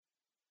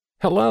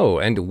Hello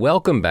and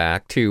welcome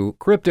back to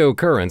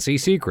Cryptocurrency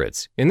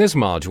Secrets. In this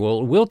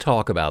module, we'll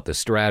talk about the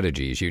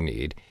strategies you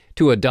need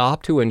to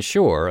adopt to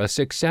ensure a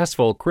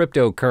successful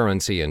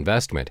cryptocurrency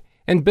investment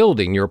and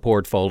building your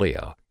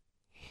portfolio.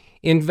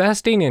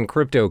 Investing in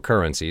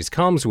cryptocurrencies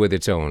comes with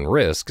its own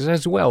risks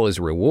as well as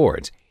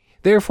rewards.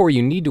 Therefore,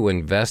 you need to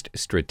invest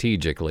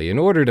strategically in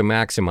order to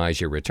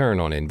maximize your return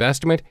on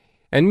investment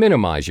and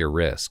minimize your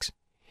risks.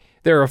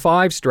 There are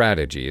 5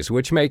 strategies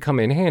which may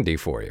come in handy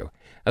for you,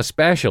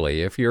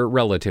 especially if you're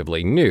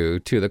relatively new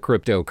to the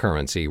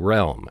cryptocurrency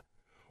realm.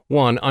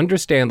 1.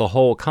 Understand the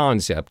whole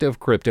concept of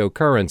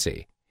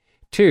cryptocurrency.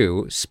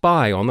 2.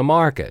 Spy on the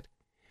market.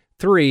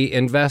 3.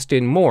 Invest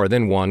in more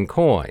than one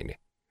coin.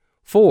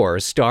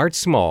 4. Start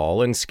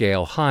small and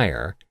scale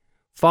higher.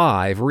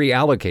 5.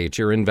 Reallocate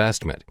your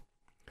investment.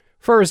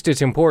 First,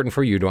 it's important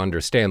for you to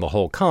understand the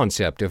whole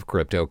concept of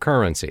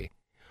cryptocurrency.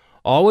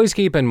 Always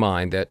keep in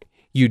mind that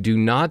you do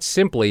not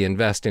simply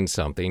invest in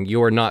something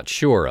you are not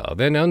sure of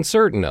and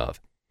uncertain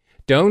of.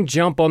 Don't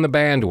jump on the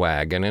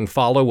bandwagon and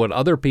follow what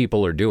other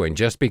people are doing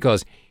just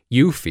because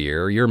you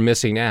fear you're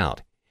missing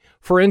out.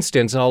 For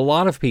instance, a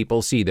lot of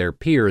people see their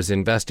peers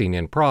investing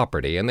in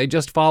property and they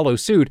just follow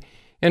suit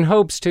in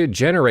hopes to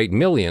generate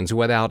millions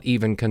without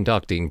even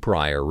conducting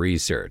prior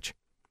research.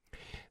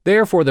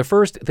 Therefore, the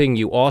first thing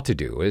you ought to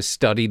do is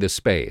study the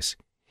space.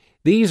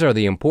 These are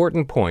the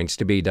important points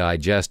to be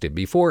digested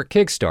before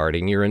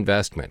kickstarting your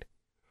investment.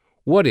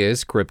 What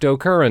is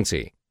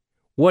cryptocurrency?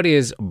 What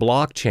is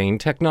blockchain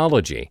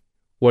technology?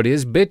 What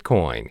is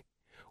Bitcoin?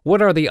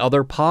 What are the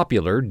other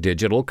popular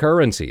digital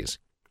currencies?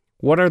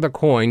 What are the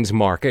coins'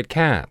 market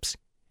caps?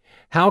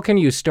 How can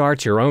you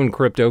start your own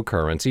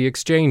cryptocurrency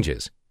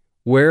exchanges?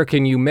 Where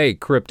can you make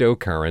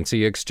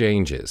cryptocurrency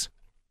exchanges?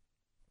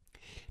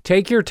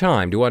 Take your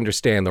time to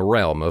understand the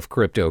realm of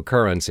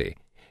cryptocurrency,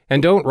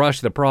 and don't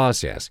rush the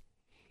process.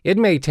 It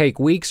may take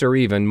weeks or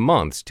even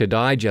months to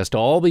digest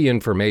all the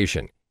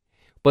information,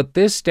 but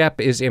this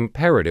step is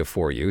imperative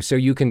for you so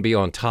you can be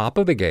on top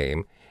of the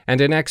game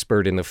and an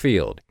expert in the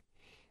field.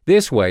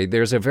 This way,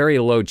 there's a very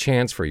low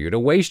chance for you to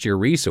waste your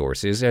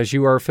resources as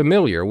you are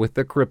familiar with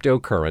the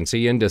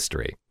cryptocurrency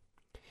industry.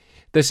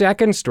 The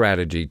second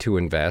strategy to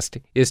invest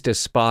is to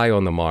spy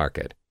on the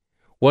market.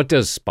 What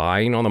does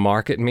spying on the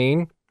market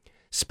mean?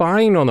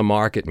 Spying on the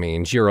market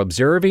means you're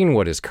observing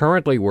what is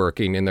currently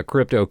working in the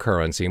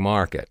cryptocurrency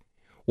market.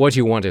 What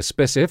you want to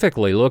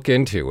specifically look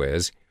into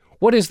is,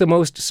 what is the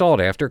most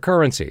sought-after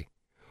currency?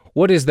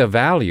 What is the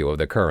value of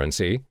the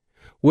currency?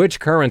 Which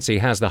currency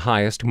has the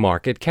highest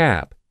market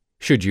cap?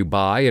 Should you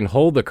buy and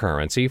hold the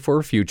currency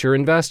for future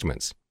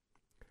investments?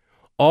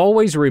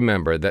 Always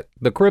remember that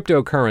the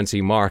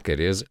cryptocurrency market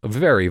is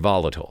very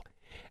volatile,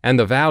 and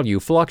the value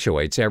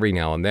fluctuates every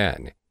now and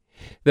then.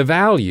 The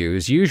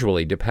values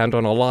usually depend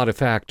on a lot of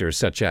factors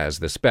such as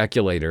the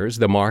speculators,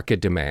 the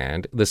market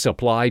demand, the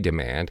supply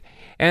demand,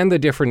 and the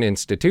different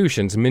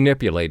institutions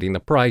manipulating the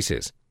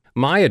prices.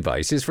 My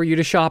advice is for you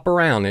to shop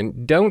around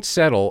and don't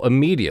settle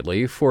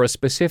immediately for a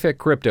specific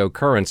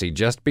cryptocurrency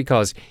just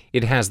because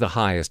it has the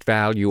highest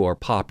value or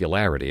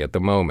popularity at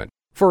the moment.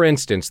 For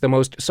instance, the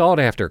most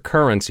sought-after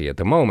currency at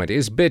the moment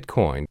is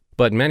Bitcoin,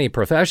 but many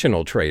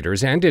professional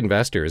traders and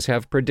investors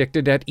have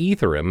predicted that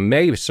Ethereum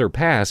may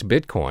surpass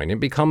Bitcoin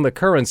and become the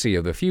currency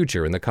of the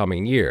future in the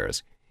coming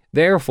years.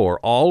 Therefore,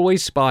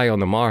 always spy on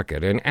the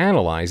market and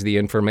analyze the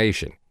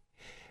information.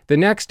 The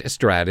next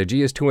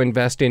strategy is to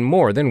invest in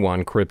more than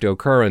one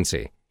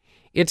cryptocurrency.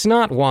 It's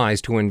not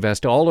wise to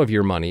invest all of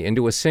your money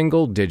into a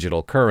single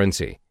digital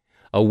currency.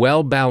 A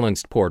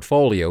well-balanced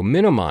portfolio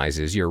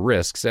minimizes your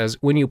risks, as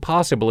when you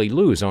possibly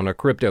lose on a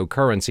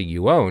cryptocurrency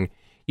you own,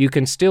 you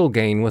can still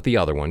gain with the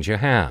other ones you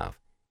have.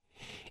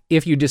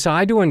 If you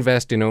decide to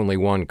invest in only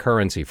one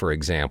currency, for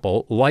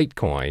example,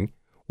 Litecoin,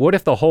 what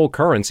if the whole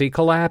currency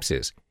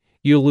collapses?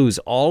 You'll lose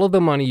all of the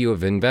money you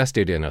have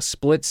invested in a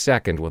split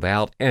second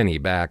without any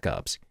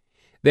backups.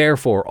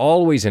 Therefore,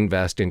 always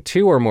invest in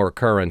 2 or more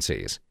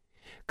currencies.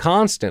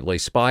 Constantly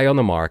spy on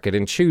the market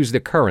and choose the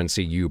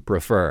currency you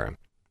prefer.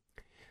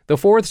 The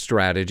fourth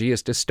strategy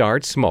is to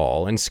start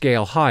small and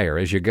scale higher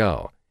as you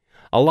go.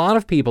 A lot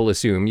of people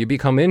assume you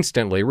become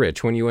instantly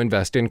rich when you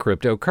invest in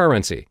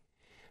cryptocurrency.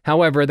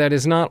 However, that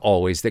is not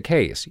always the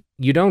case.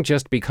 You don't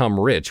just become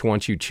rich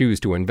once you choose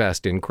to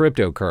invest in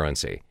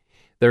cryptocurrency.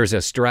 There's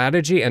a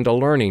strategy and a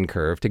learning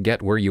curve to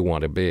get where you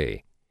want to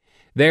be.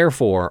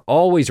 Therefore,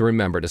 always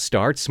remember to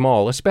start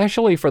small,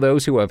 especially for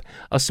those who have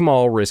a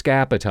small risk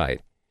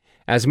appetite.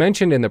 As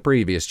mentioned in the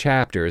previous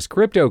chapters,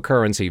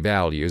 cryptocurrency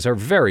values are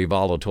very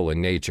volatile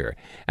in nature,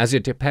 as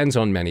it depends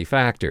on many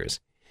factors.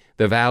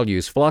 The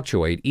values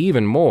fluctuate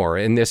even more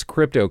in this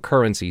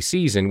cryptocurrency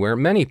season where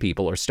many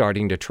people are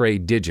starting to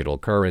trade digital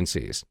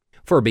currencies.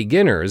 For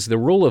beginners, the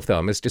rule of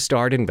thumb is to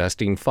start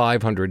investing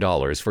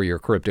 $500 for your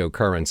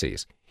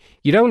cryptocurrencies.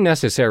 You don't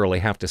necessarily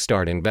have to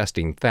start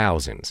investing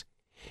thousands.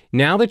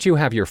 Now that you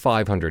have your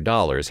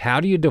 $500,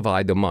 how do you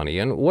divide the money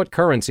and what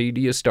currency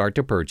do you start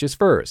to purchase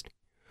first?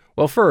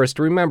 Well, first,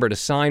 remember to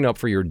sign up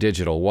for your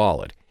digital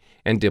wallet.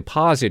 and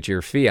deposit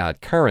your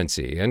fiat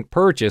currency and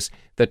purchase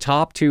the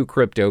top two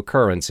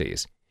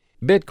cryptocurrencies,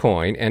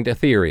 Bitcoin and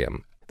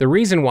Ethereum. The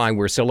reason why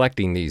we're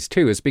selecting these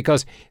two is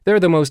because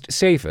they're the most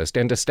safest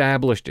and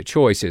established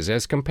choices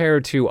as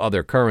compared to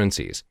other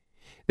currencies.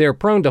 They're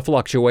prone to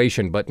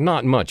fluctuation, but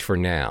not much for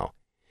now.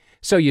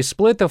 So you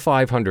split the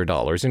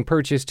 $500 and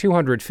purchase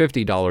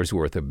 $250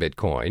 worth of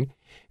Bitcoin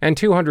and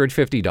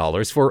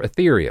 $250 for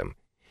Ethereum.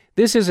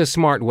 This is a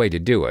smart way to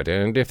do it,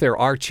 and if there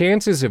are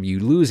chances of you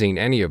losing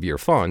any of your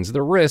funds,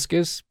 the risk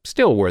is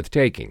still worth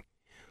taking.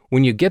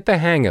 When you get the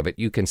hang of it,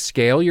 you can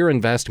scale your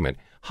investment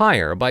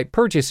higher by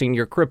purchasing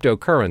your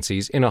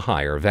cryptocurrencies in a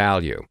higher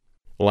value.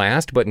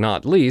 Last but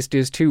not least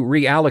is to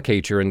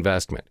reallocate your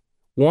investment.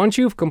 Once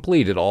you've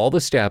completed all the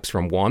steps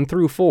from 1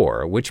 through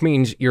 4, which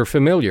means you're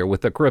familiar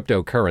with the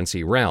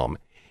cryptocurrency realm,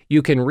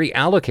 you can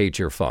reallocate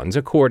your funds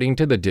according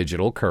to the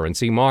digital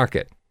currency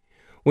market.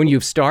 When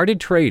you've started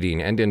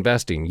trading and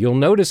investing, you'll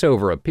notice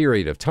over a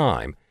period of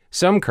time,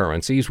 some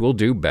currencies will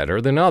do better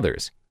than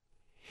others.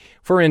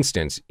 For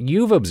instance,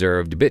 you've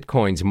observed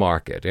Bitcoin's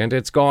market and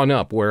it's gone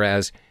up,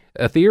 whereas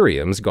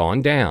Ethereum's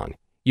gone down.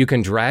 You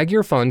can drag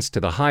your funds to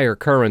the higher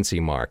currency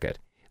market.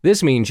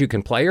 This means you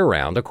can play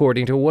around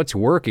according to what's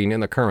working in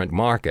the current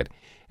market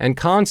and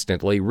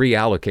constantly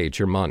reallocate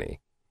your money.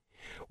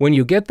 When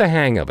you get the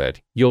hang of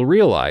it, you'll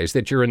realize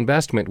that your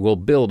investment will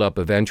build up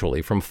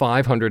eventually from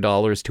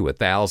 $500 to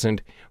 $1,000,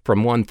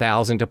 from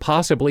 $1,000 to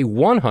possibly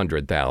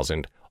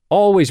 $100,000.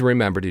 Always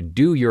remember to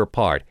do your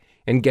part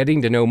in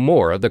getting to know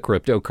more of the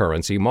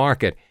cryptocurrency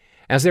market,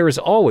 as there is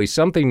always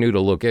something new to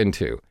look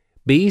into.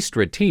 Be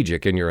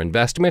strategic in your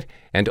investment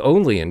and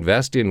only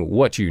invest in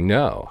what you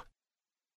know.